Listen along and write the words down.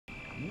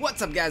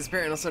What's up, guys?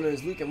 Apareon, also known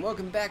as Luke, and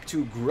welcome back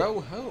to Grow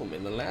Home.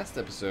 In the last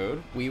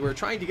episode, we were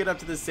trying to get up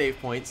to this save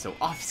point, so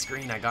off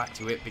screen I got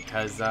to it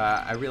because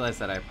I realized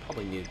that I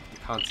probably needed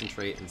to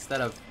concentrate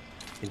instead of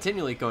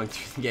continually going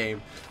through the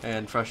game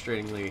and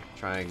frustratingly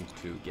trying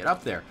to get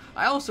up there.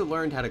 I also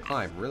learned how to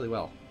climb really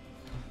well.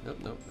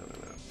 Nope.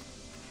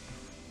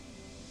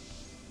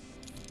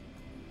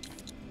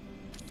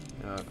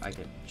 If I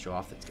could show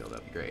off that skill,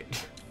 that'd be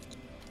great.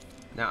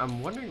 Now,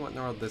 I'm wondering what in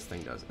the world this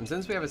thing does. And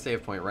since we have a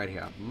save point right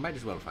here, I might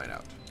as well find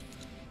out.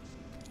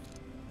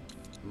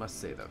 I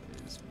must say, though,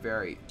 it is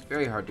very,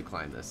 very hard to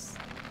climb this.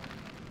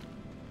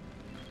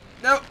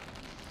 Nope!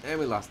 And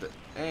we lost it.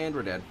 And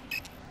we're dead.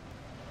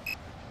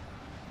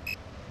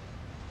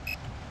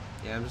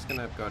 Yeah, I'm just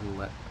gonna go ahead and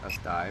let us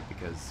die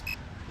because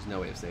there's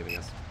no way of saving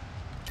us.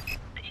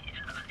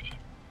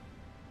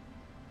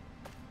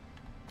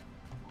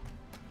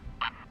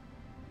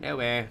 No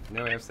way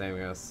of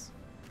saving us.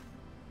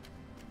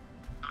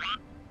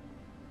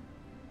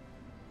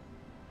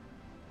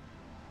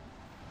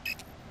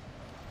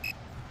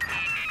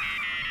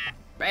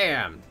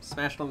 Bam!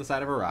 Smashed on the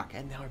side of a rock,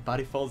 and now our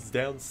body falls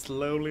down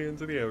slowly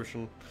into the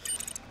ocean.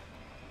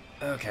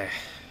 Okay,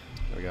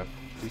 there we go. Do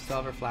we still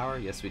have our flower?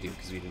 Yes, we do,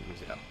 because we didn't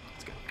use it up.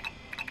 That's good.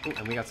 Ooh,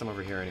 and we got some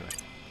over here anyway.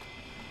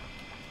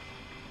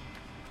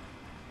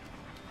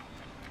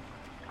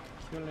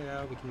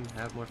 We can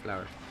have more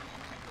flour.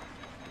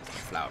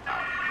 Flower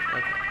power.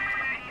 Okay.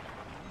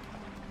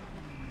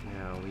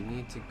 Now we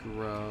need to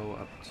grow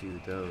up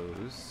to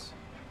those.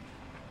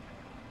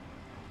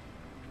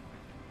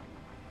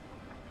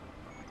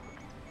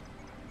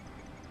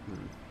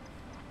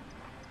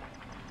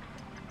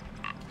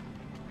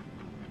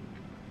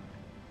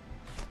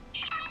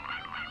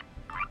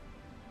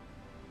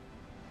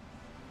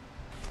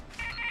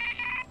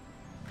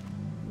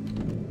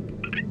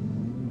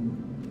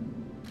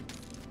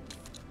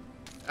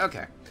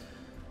 Okay.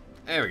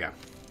 There we go.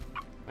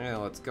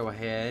 Now let's go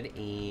ahead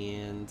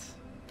and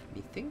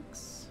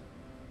methinks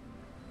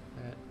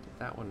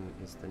that one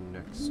is the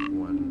next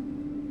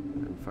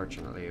one,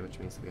 unfortunately, which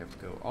means that we have to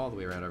go all the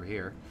way around over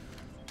here.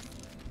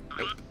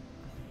 Nope.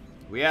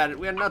 We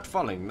are not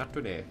falling, not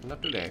today,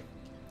 not today.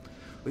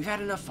 We've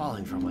had enough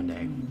falling for one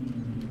day.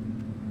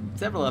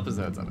 Several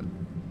episodes of it,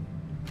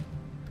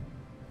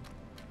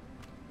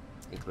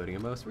 including a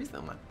most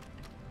recent one.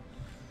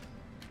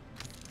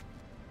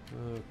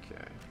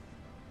 Okay.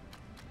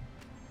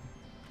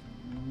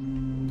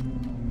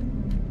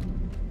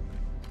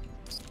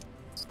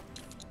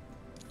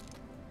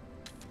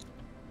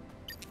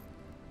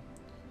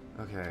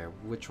 Okay,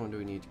 which one do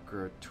we need to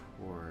grow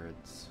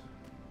towards?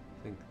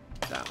 I think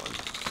that one.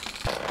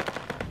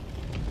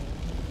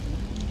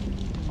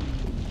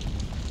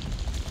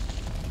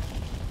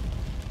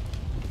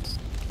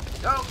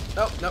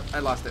 Oh, nope, I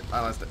lost it.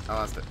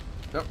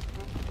 Nope.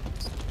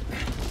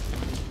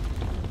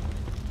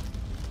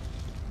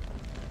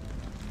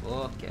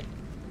 Okay.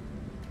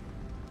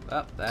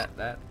 Well,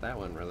 that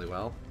went really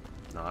well.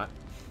 Not.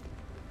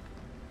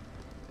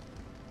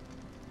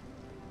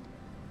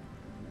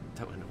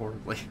 That went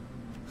horribly.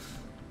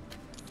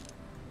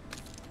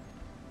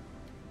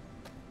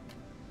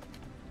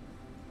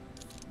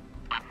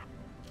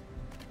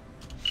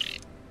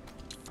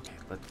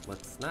 Okay,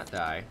 let's not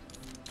die.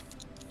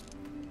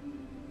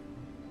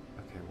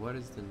 Okay, what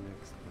is the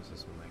next? What's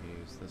this one? I can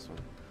use this one.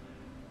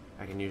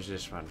 I can use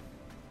this one.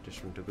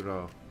 This one to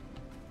grow.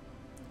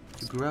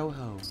 To grow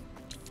home.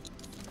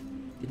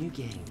 The new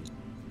game.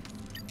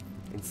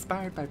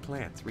 Inspired by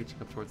plants reaching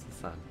up towards the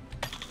sun.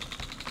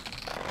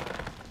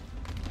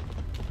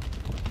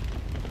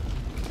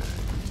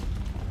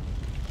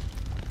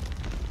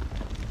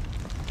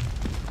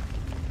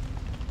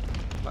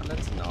 But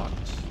let's not.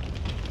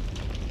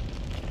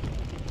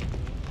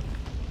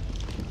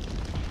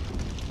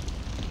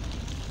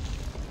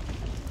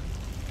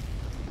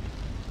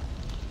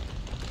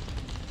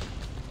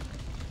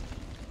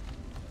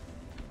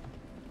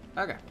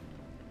 Okay.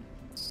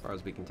 As far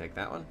as we can take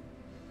that one.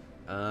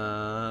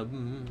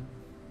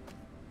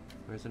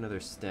 Where's another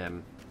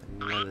stem? I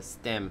need another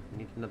stem. I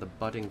need another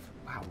budding.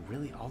 Wow,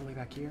 really? All the way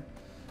back here?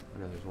 Oh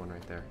no, there's one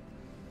right there.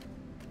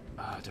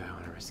 Oh, do I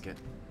want to risk it?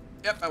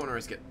 Yep, I want to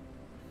risk it.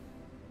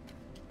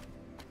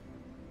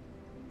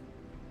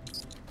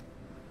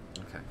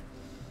 Okay.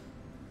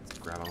 Let's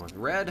grab on with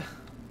red.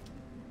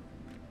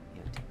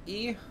 And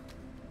E.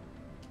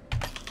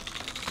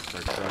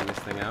 Start throwing this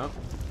thing out.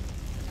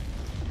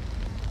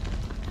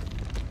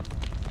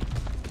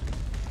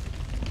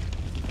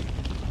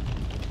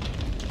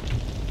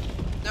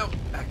 No,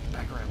 back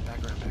around.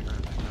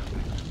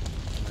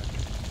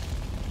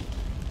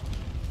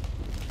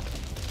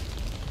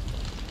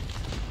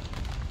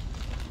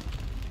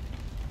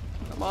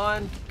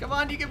 Come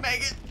on, you can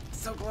make it.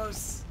 So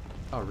close.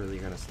 Oh, really?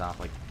 You're gonna stop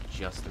like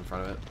just in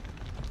front of it?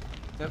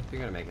 Yep,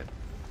 you're gonna make it.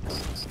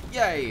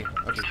 Yay!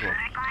 Okay, cool.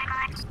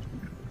 I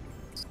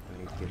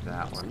need to get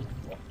that one.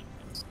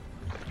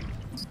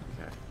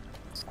 Okay.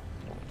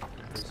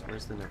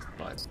 Where's the next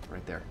bud?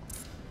 Right there.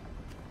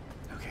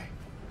 Okay.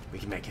 We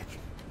can make it.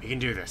 We can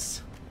do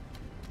this.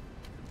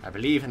 I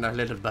believe in our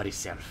little buddy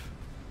self.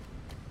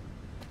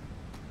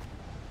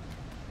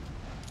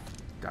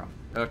 Go.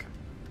 Okay.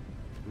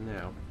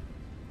 Now.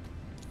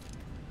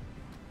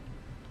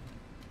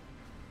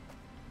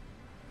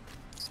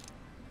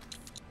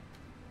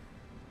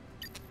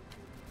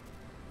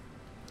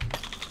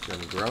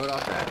 Gonna grow it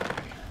off that way.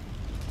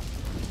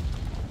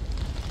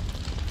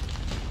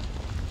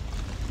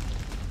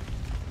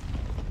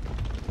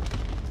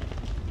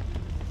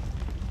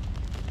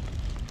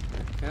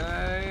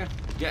 Okay.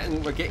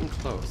 We're getting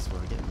close.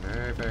 We're getting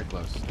very, very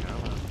close.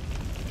 Come on.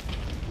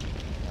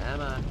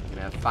 Come on.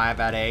 Gonna have 5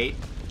 out of 8.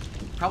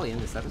 Probably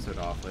end this episode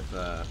off with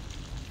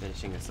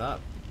finishing this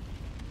up.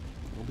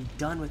 We'll be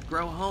done with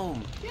Grow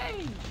Home.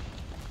 Yay!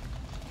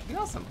 Be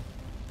awesome.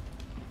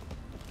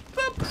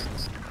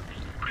 Boop.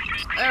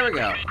 There we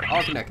go.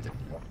 All connected.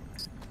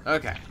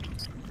 Okay.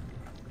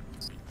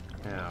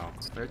 Now,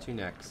 where to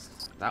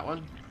next? That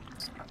one?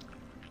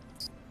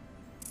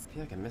 I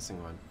feel like I'm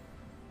missing one.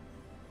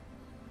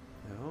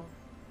 No?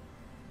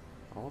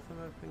 All of them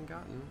have been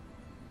gotten.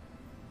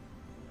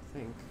 I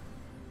think.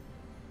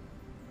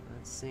 I'm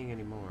not seeing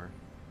any more.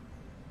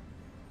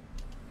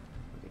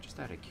 Okay, just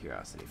out of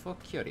curiosity. For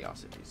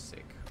curiosity's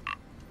sake.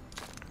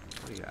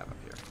 What do you have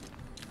up here?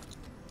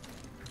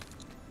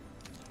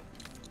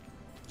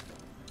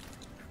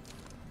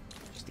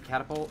 Just a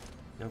catapult?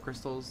 No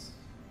crystals?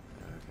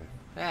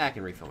 Okay. I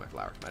can refill my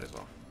flower. Might as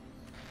well.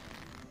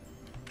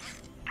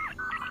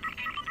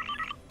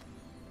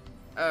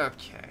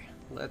 Okay.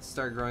 Let's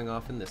start growing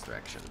off in this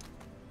direction.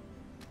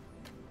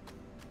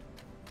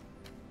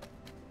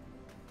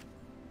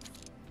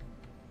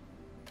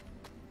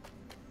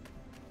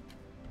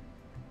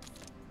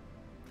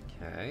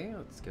 Okay,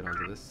 let's get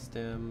onto this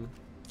stem.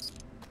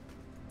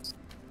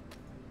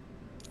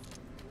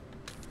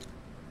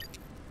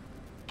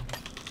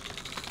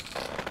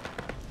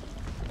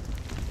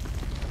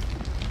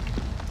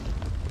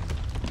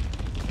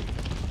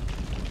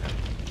 Okay.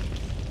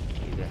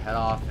 Need to head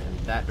off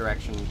in that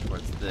direction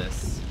towards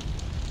this.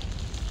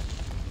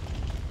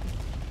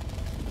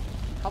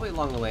 Probably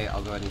along the way,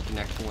 I'll go ahead and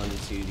connect one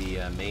to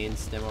the main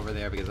stem over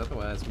there, because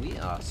otherwise we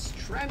are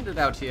stranded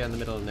out here in the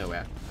middle of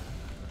nowhere.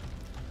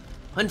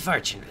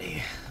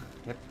 Unfortunately.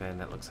 Yep,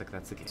 and that looks like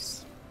that's the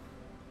case.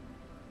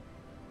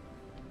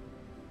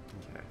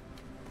 Okay.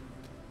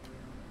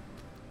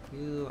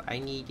 You, I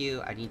need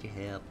you. I need your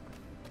help.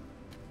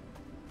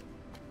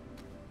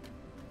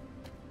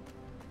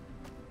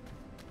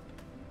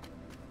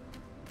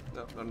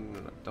 No, no, no, no,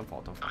 no. Don't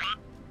fall, don't fall.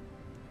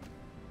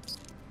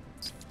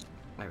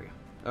 There we go.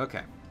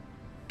 Okay.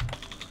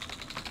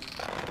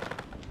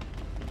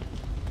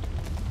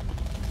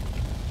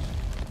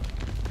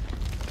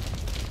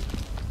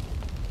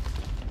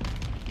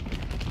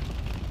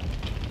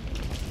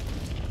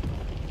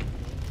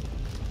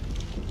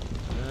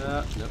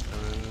 Nope.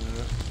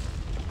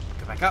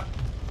 Go back up.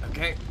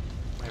 Okay.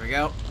 There we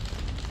go.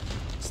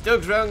 Still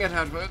growing it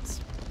outwards.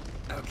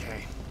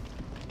 Okay.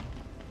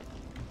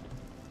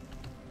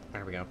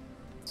 There we go.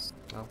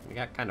 Well, we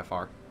got kind of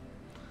far.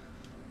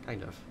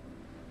 Kind of.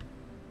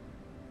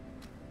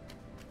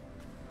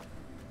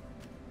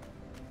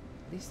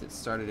 At least it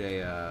started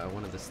a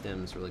one of the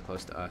stems really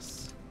close to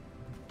us.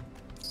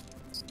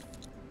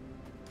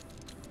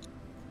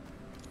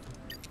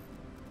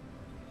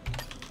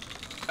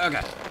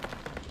 Okay.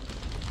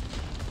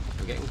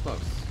 We're getting close.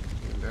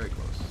 Getting very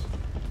close.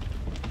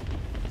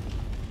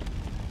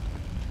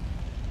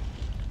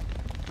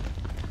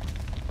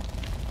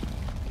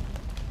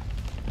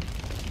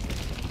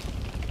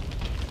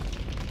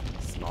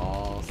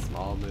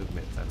 Small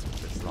movements. That's what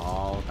this is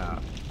all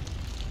about.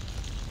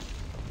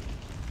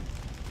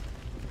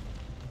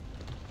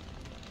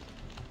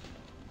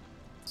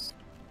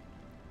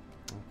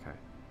 Okay.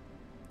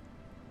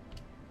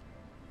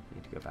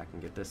 Need to go back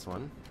and get this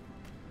one.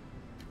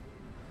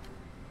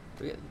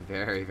 We're getting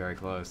very, very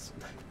close.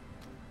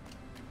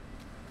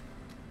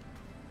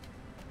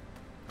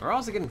 We're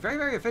also getting very,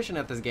 very efficient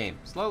at this game.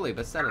 Slowly,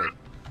 but steadily.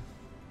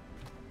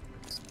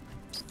 Let's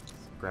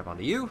grab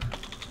onto you.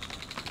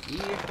 E.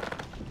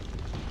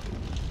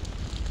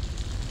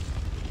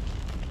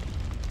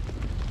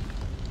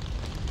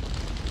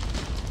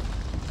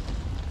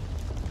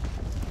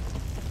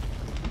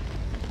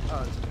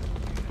 Oh, it's okay.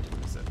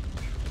 That's it.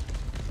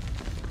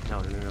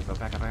 No, go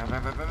back up,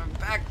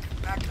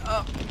 back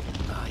up.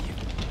 Oh, you.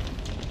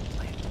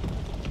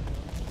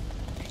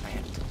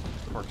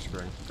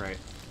 Corkscrewing. Great.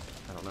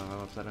 I don't know how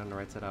upside down to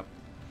right side up.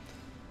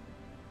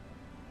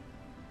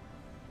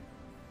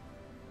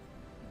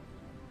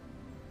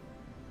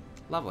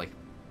 Lovely.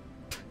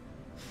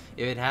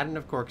 If it hadn't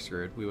have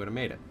corkscrewed, we would have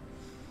made it.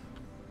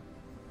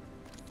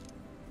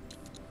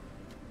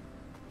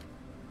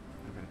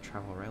 I'm gonna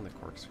travel around the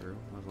corkscrew.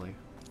 Lovely.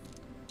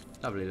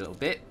 Lovely little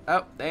bit.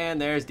 Oh,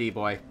 and there's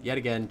D-Boy. Yet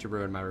again to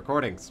ruin my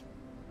recordings.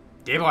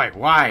 D-Boy,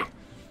 why?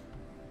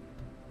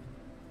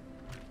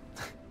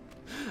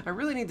 I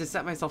really need to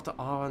set myself to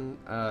offline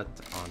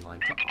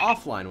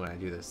when I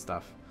do this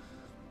stuff.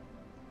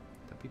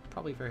 That'd be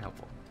probably very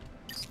helpful.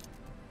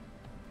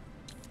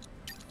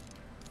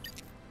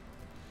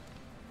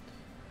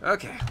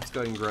 Okay, let's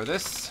go ahead and grow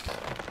this.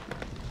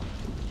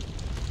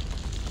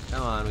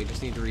 Come on, we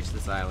just need to reach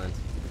this island.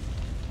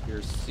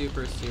 You're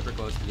super, super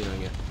close to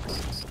doing it.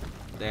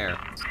 There.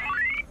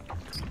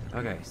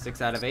 Okay,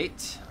 6 out of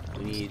 8.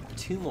 We need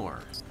 2 more.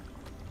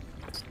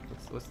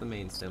 What's the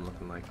main stem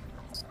looking like?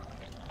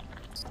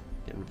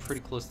 Getting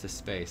pretty close to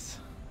space.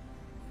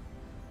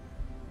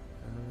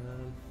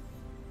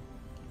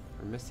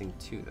 We're missing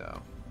 2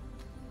 though.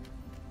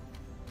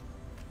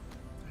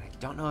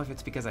 I don't know if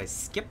it's because I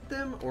skipped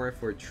them or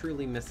if we're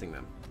truly missing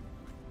them.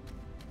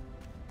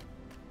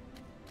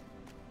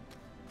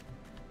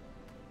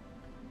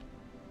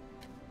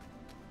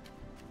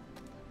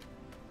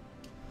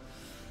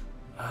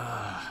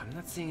 I'm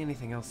not seeing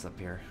anything else up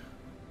here.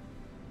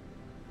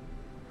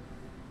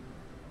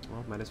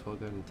 Well, might as well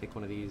go and take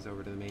one of these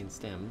over to the main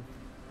stem.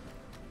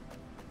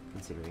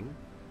 Considering.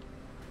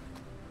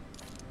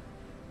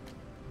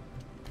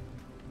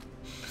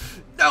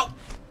 No!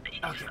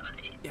 Okay.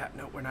 Yeah,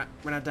 no, we're not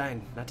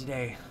dying. Not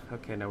today.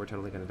 Okay, no, we're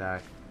totally gonna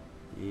die.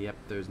 Yep,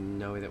 there's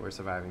no way that we're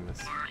surviving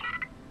this.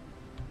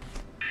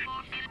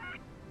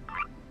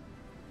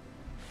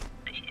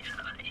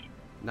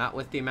 Not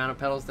with the amount of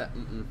petals that...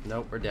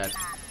 nope, we're dead.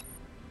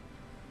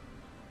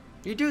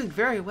 You're doing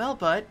very well,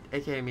 bud.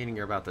 AKA meaning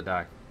you're about to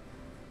die.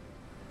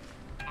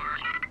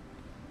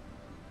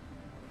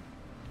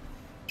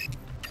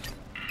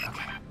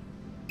 Okay.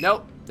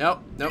 Nope,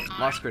 nope, nope.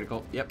 Lost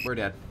critical. Yep, we're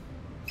dead.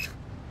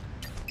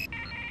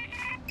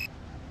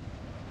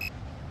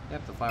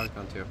 Yep, the flower's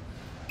gone too.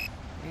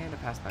 And I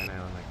passed by an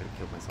island I could have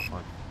killed myself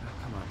on. Oh,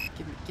 come on.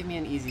 Give me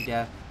an easy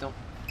death. Don't...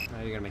 Now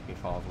you're gonna make me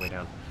fall all the way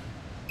down.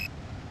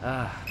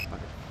 Okay.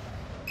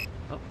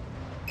 Oh.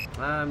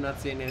 I'm not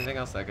seeing anything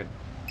else I could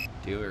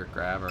do or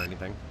grab or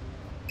anything.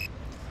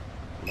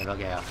 Little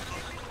gal.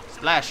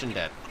 Splash and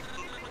dead.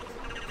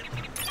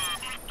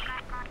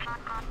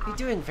 You're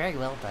doing very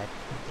well, bud.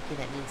 I think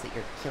that means that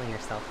you're killing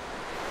yourself.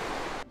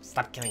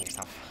 Stop killing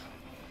yourself.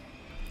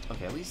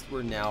 Okay, at least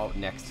we're now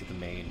next to the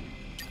main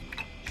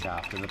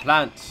shaft of the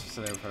plant,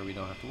 so therefore we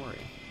don't have to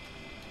worry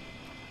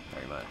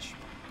very much.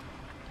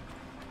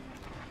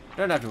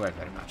 Don't have to worry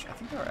very much. I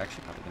think we're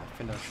actually probably going to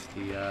finish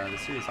the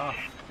series off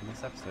in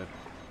this episode.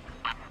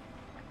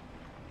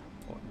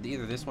 Or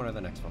either this one or the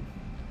next one.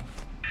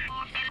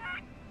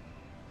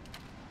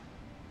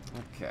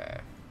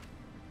 Okay.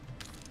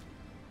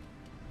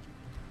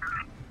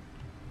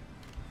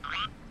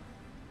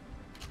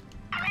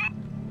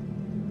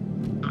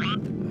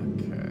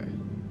 Okay.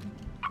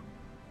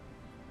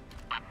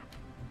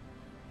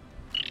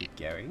 Keep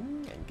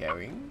going and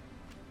going.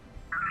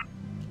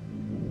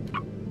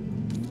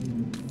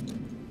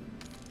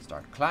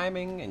 Start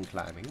climbing and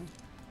climbing.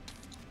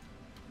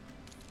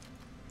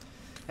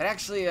 And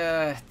actually,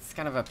 it's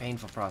kind of a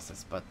painful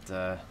process, but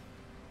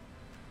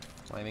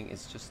climbing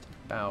is just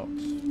about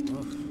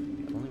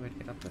the only way to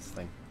get up this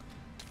thing.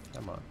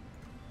 Come on.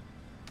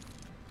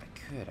 I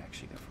could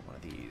actually go for one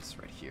of these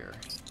right here.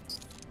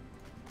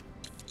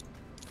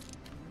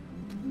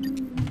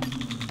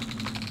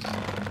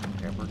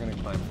 Yeah, we're gonna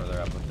climb further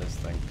up with this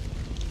thing.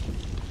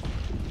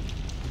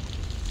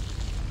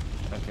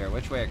 I don't care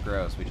which way it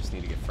grows, we just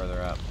need to get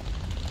further up.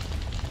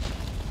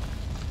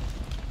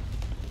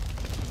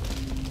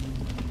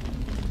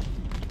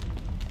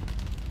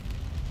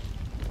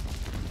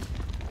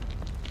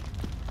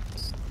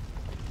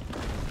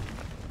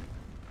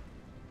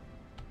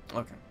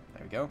 Okay,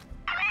 there we go.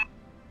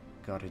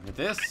 Got into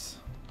this.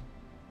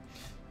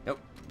 Nope.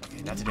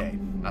 Okay, not today.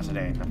 Not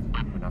today.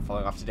 We're not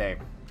falling off today.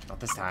 Not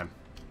this time.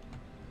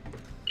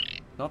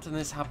 Not in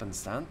this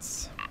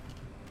happenstance.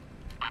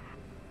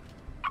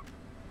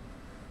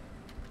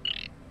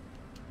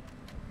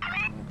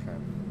 Okay.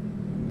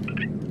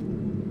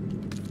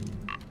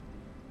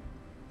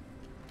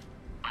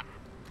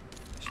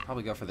 Should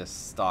probably go for this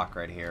stalk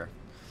right here.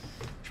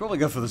 Should probably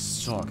go for the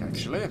stalk,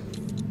 actually.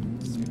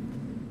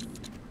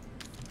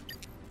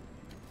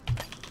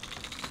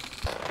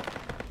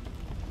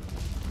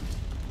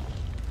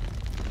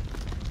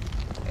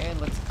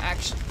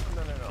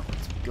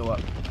 Go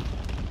up.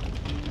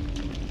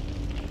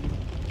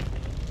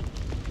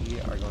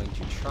 We are going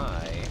to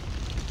try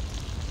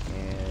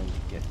and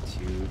get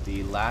to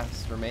the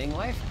last remaining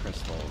life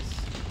crystals.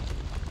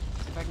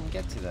 See if I can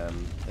get to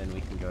them, then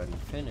we can go ahead and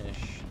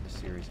finish the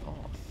series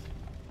off.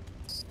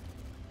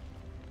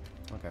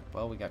 Okay,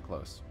 well, we got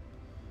close.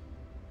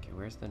 Okay,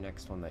 where's the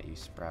next one that you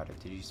sprouted?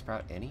 Did you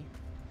sprout any?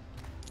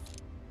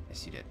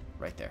 Yes, you did.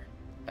 Right there.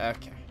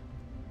 Okay.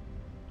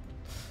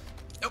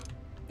 Nope.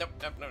 Nope,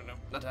 nope, no, no.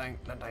 Not dying,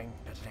 not dying,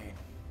 not today.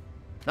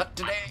 Not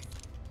today!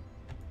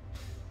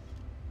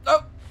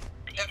 Oh!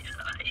 Yep.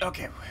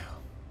 Okay,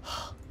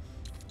 well.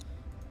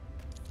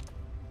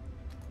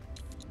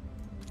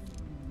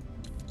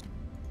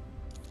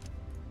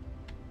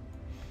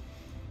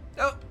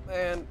 Oh,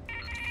 and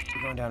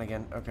we're going down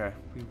again. Okay,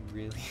 we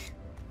really,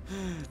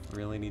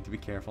 really need to be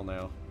careful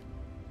now.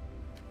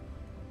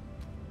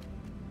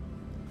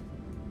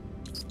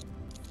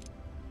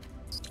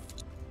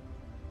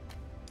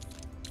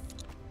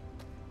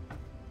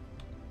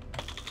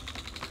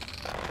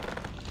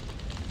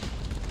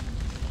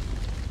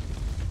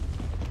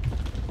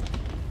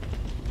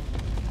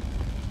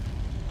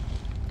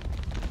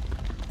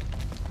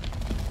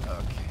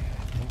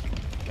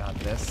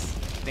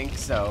 think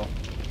so.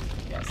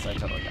 Yes, I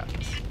totally got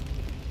this.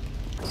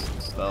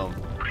 Boom.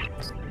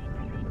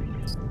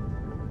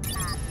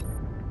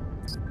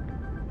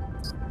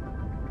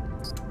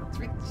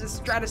 The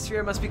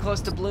stratosphere must be close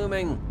to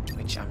blooming,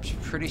 which I'm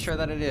pretty sure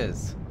that it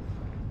is.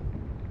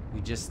 We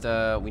just,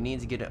 we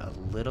need to get it a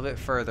little bit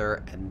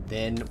further, and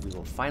then we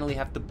will finally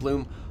have the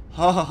bloom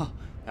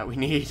that we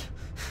need.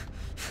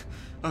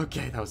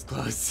 Okay, that was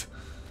close.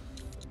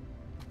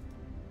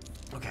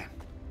 Okay.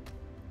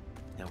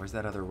 Now, where's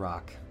that other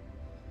rock?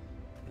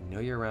 I know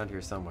you're around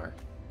here somewhere.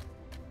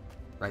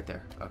 Right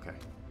there. Okay.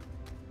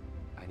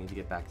 I need to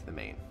get back to the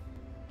main.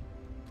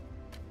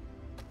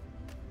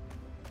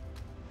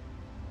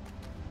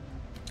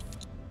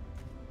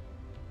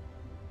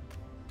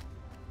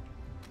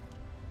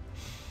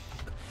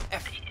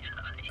 F.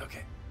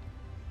 Okay.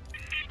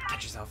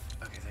 Catch yourself.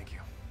 Okay, thank you.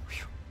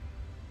 Whew.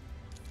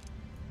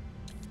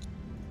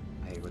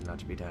 I would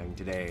not be dying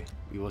today.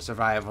 We will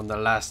survive on the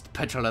last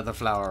petal of the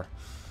flower.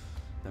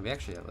 Now, we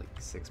actually have like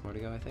 6 more to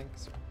go, I think.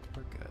 So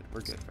we're good.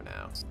 We're good for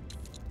now.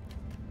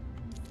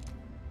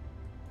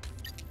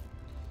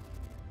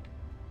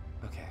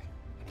 Okay.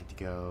 I need to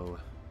go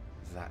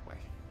that way.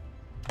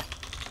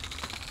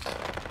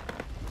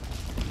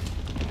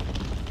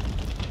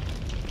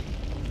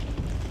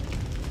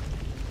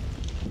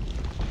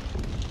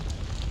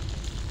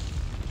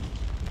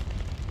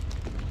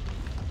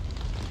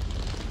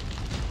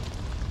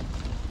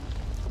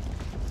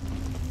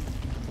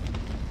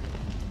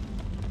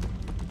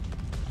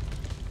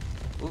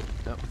 Ooh,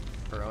 nope.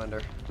 Burrow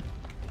under.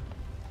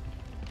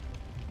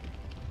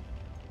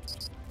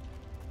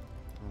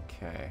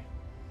 Okay.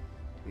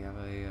 We have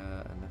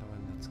another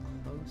one that's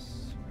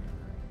close?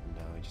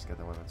 No, we just got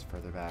the one that's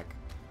further back.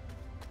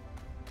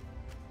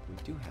 We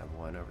do have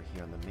one over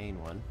here on the main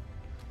one.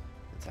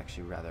 It's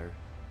actually rather...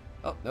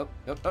 Oh, nope,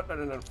 nope, no, no,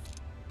 no, no.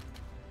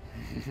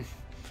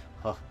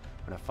 Oh,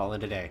 we're gonna fall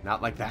in today.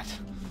 Not like that.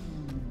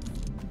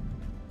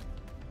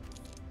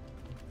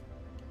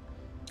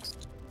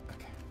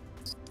 Okay.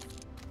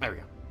 There we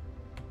go.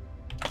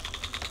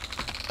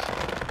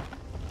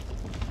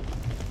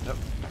 Nope.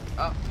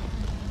 Up.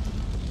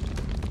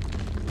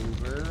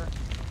 Over.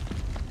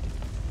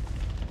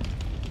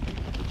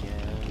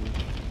 Again.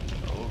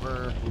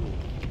 Over. Ooh,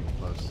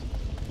 close.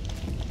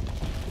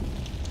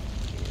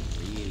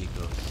 Really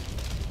close.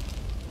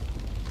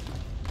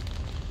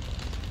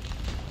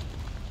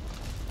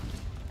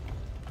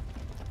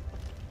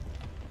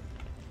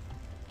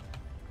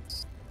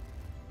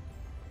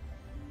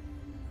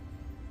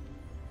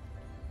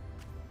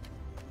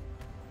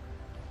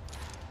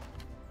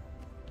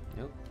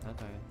 Nope, not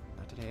today.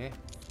 Not today.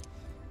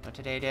 Not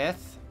today,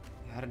 Death.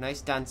 I had a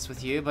nice dance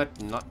with you,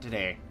 but not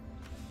today.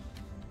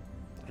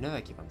 I know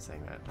I keep on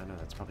saying that. I know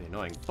that's probably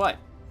annoying, but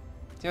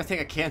it's the only thing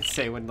I can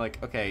say when,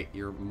 like, okay,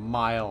 you're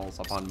miles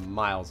upon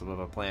miles above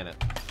a planet.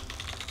 I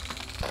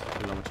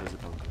don't know which is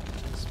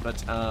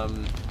but,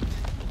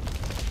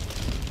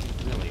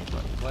 really,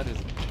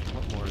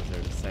 what more is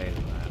there to say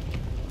than that?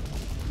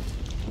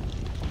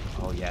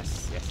 Oh,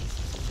 yes, yes,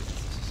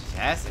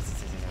 yes, yes,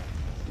 yes,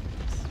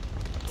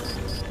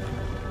 yes,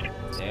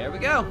 yes. There we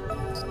go.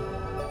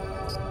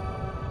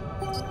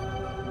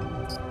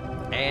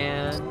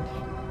 And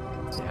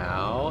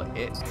now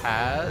it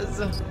has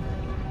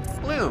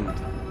bloomed.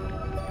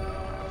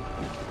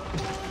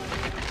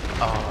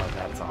 Oh,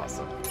 that's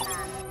awesome.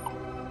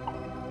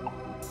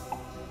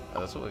 Oh,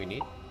 that's what we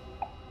need?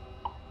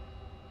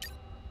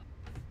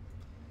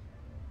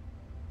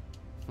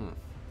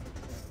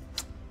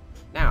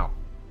 Now,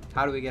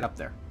 how do we get up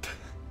there?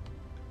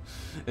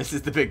 This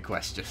is the big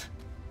question.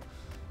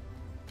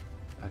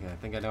 Okay, I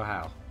think I know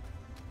how.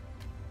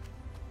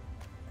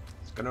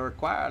 It's gonna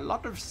require a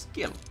lot of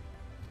skill.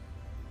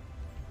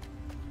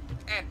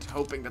 And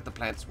hoping that the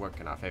plants work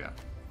in our favor.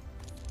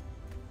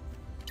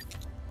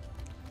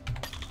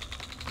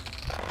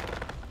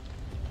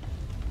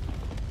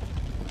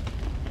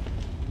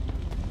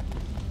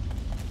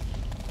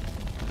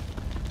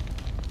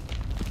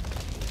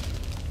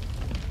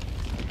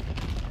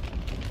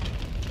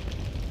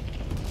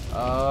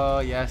 Oh,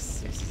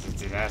 yes.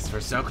 Yes, we're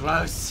so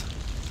close.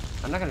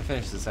 I'm not going to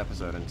finish this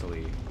episode until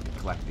we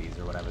collect these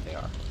or whatever they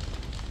are.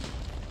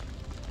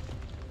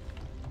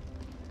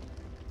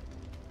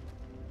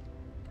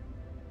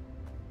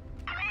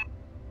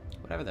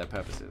 Whatever their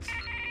purpose is.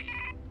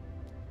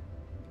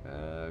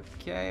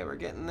 Okay, we're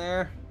getting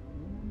there.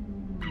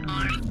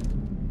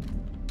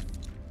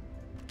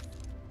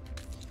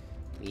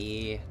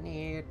 We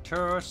need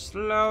to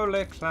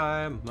slowly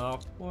climb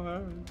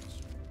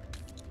upwards.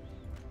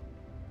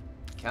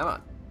 Come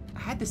on. I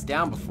had this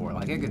down before.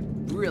 Like, I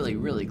could really,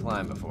 really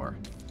climb before.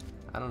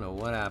 I don't know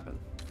what happened.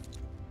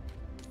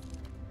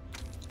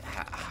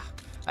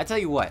 I tell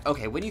you what.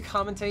 Okay, when you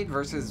commentate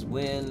versus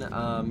when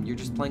you're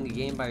just playing the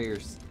game by your,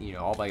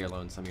 all by your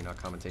lonesome, you're not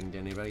commentating to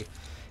anybody.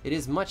 It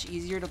is much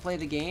easier to play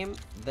the game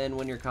than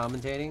when you're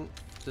commentating.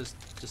 Just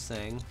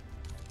saying.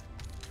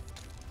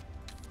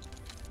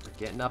 We're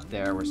getting up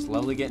there. We're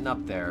slowly getting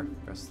up there.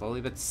 We're slowly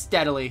but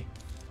steadily.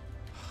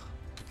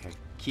 Okay,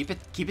 keep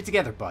it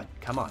together, bud.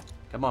 Come on.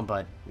 Come on,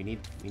 bud. We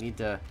need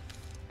to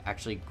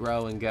actually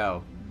grow and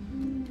go.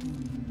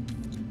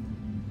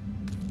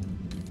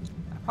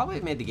 I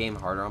probably made the game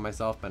harder on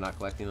myself by not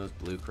collecting those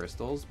blue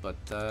crystals, but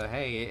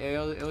hey,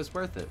 it was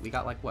worth it. We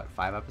got like, what,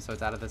 5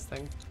 episodes out of this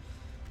thing?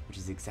 Which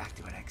is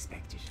exactly what I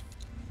expected.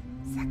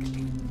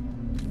 Exactly.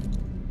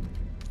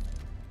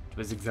 It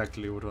was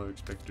exactly what I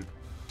expected.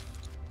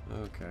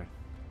 Okay.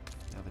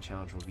 Now the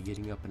challenge will be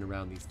getting up and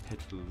around these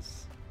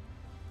petals.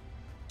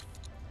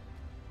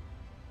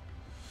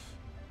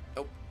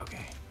 Oh,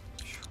 okay.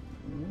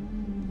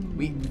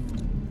 We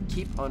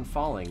keep on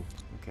falling.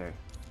 Okay.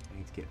 I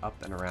need to get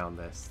up and around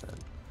this then.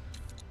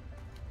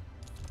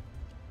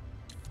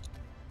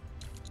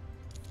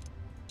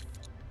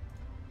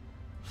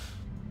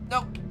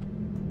 Nope.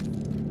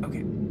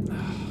 Okay.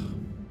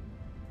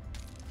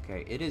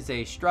 Okay, it is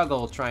a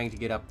struggle trying to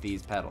get up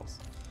these pedals.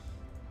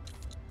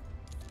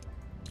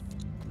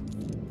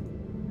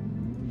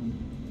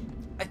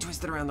 I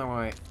twisted around the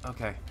way.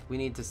 Okay, we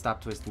need to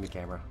stop twisting the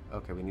camera.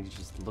 Okay, we need to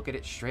just look at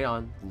it straight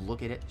on,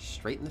 look at it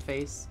straight in the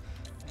face,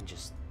 and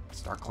just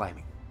start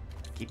climbing.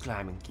 Keep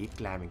climbing, keep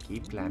climbing,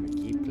 keep climbing,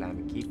 keep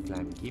climbing, keep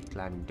climbing, keep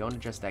climbing. Don't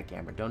adjust that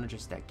camera, don't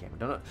adjust that camera,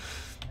 don't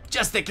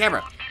adjust that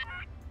camera!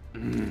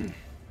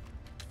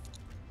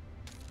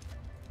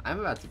 I'm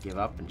about to give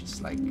up and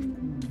just, like,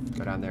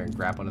 go down there and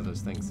grab one of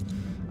those things.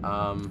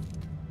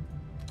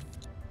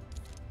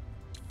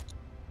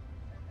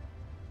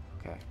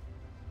 Okay.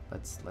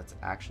 Let's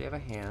actually have a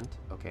hand.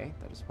 Okay,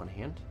 that is one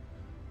hand.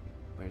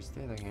 Where's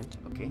the other hand?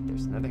 Okay,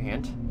 there's another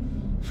hand.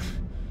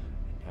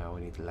 Now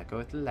we need to let go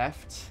with the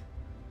left.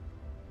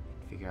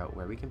 Figure out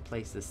where we can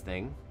place this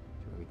thing.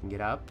 Where we can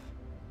get up.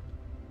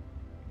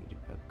 We need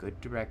a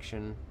good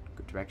direction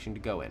to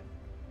go in.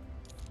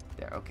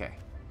 There, okay.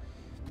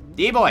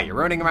 D-boy, you're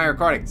ruining my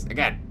recordings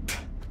again.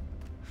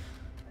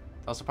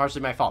 Also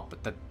partially my fault,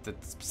 but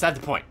that's beside the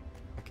point.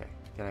 Okay,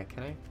 can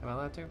I? Am I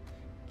allowed to?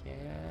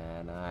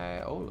 Can I?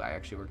 Oh, I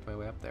actually worked my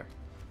way up there.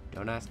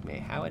 Don't ask me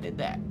how I did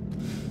that.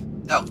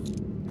 No,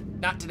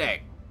 not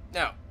today.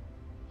 No.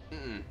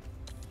 Mm-mm.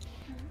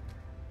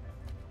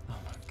 Oh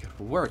my good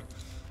word.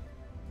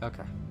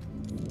 Okay.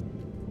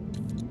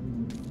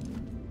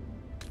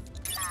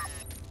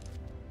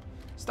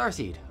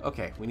 Starseed.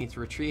 Okay, we need to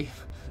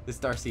retrieve the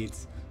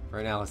starseeds for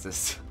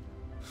analysis.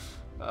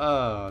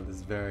 Oh,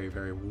 this very,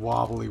 very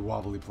wobbly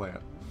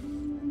plant.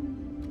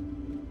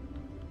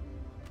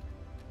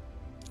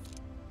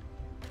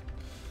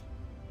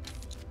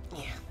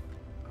 Yeah.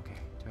 Okay.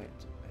 I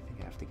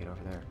think I have to get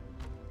over there.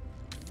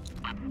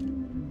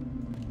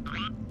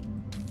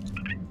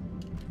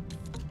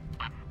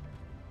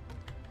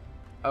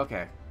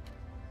 Okay.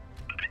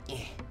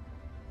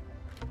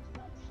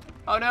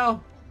 Oh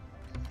no!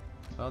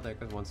 Oh, there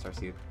goes one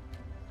starseed.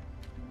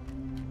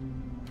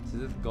 This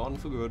is gone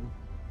for good.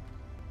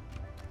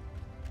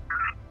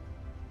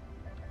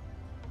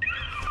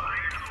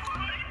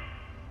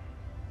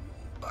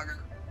 Bugger.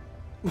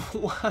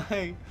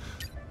 Why?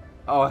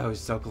 Oh, I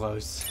was so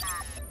close.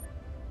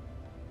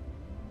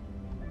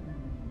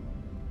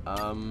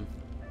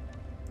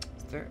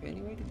 Is there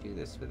any way to do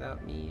this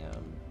without me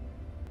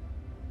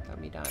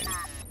dying?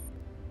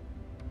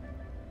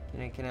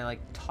 Can I like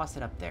toss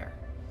it up there?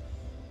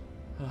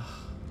 I'm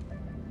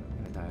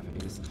gonna die if I do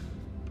this.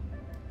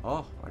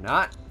 Oh, or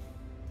not.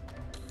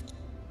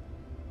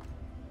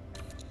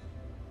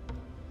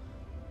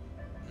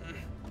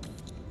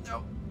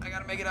 No, I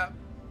gotta make it up.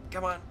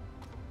 Come on.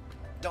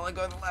 Don't let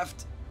go of the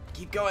left.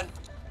 Keep going.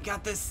 You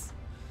got this.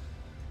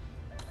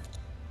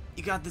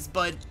 You got this,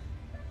 bud.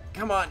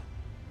 Come on.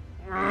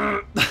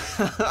 We're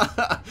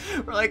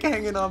like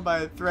hanging on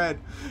by a thread.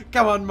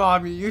 Come on,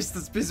 Mom. You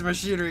useless piece of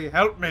machinery.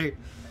 Help me.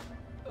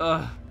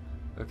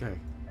 Okay.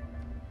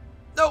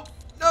 No,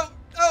 no,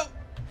 no.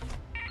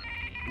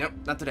 Nope,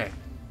 not today.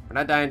 We're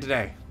not dying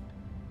today.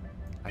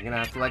 I'm gonna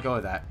have to let go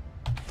of that.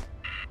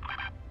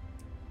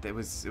 It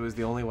was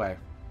the only way.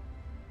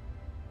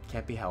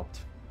 Can't be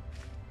helped.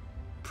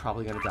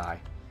 Probably gonna die,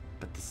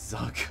 but this is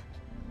all good.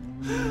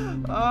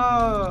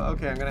 Oh,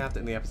 okay, I'm gonna have to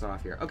end the episode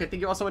off here. Okay,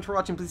 thank you all so much for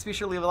watching. Please be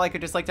sure to leave a like or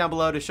dislike down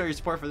below to show your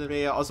support for the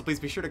video. Also, please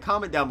be sure to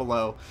comment down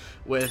below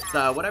with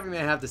whatever you may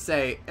have to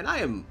say. And I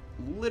am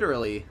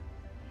literally...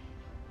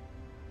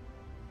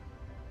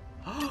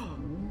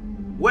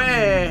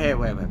 Wait.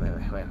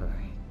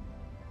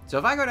 So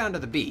if I go down to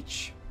the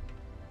beach,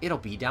 it'll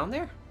be down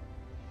there?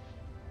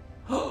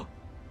 I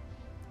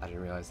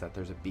didn't realize that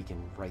there's a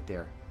beacon right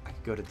there. I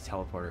could go to the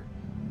teleporter.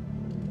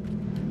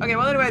 Okay,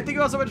 well anyway, thank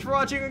you all so much for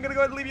watching. I'm gonna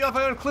go ahead and leave you off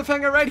on a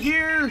cliffhanger right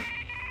here.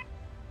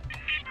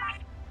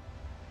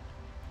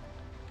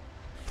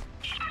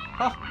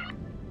 Huh.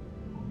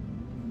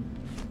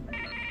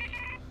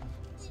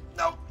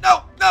 No.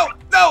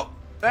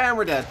 And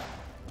we're dead.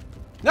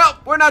 No,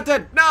 we're not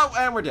dead. No,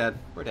 and we're dead.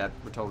 We're dead.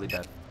 We're totally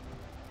dead.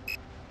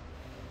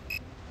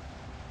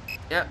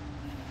 Yep.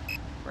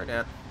 We're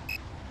dead.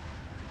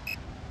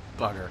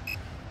 Bugger.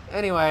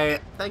 Anyway,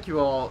 thank you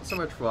all so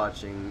much for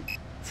watching.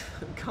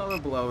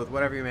 Comment below with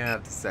whatever you may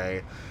have to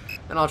say,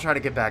 and I'll try to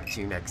get back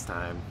to you next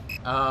time.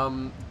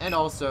 And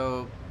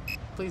also,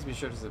 Please be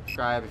sure to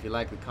subscribe if you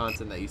like the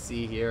content that you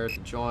see here, to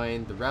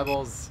join the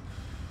Rebels,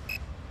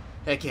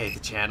 aka the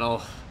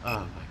channel. Oh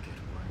my good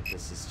word,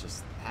 this is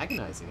just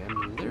agonizing.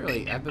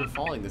 I've been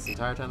falling this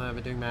entire time that I've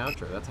been doing my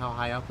outro. That's how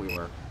high up we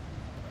were.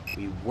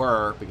 We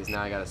were, because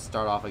now I gotta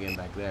start off again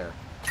back there.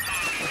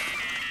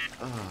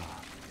 Oh,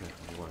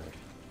 good lord.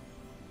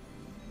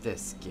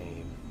 This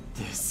game.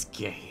 This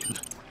game.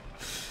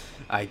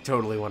 I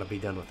totally want to be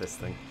done with this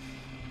thing.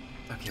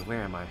 Okay,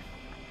 where am I?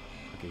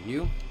 Okay,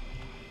 you.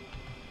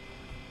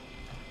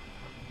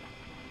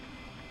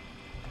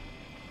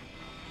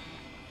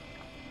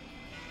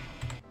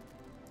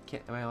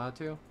 Am I allowed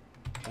to?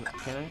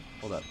 Can I?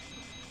 Hold up.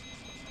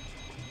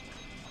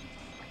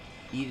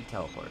 E to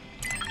teleport.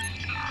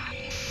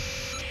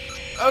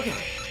 Okay.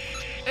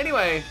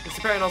 Anyway, it's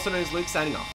Apareon, also known as Luke, signing off.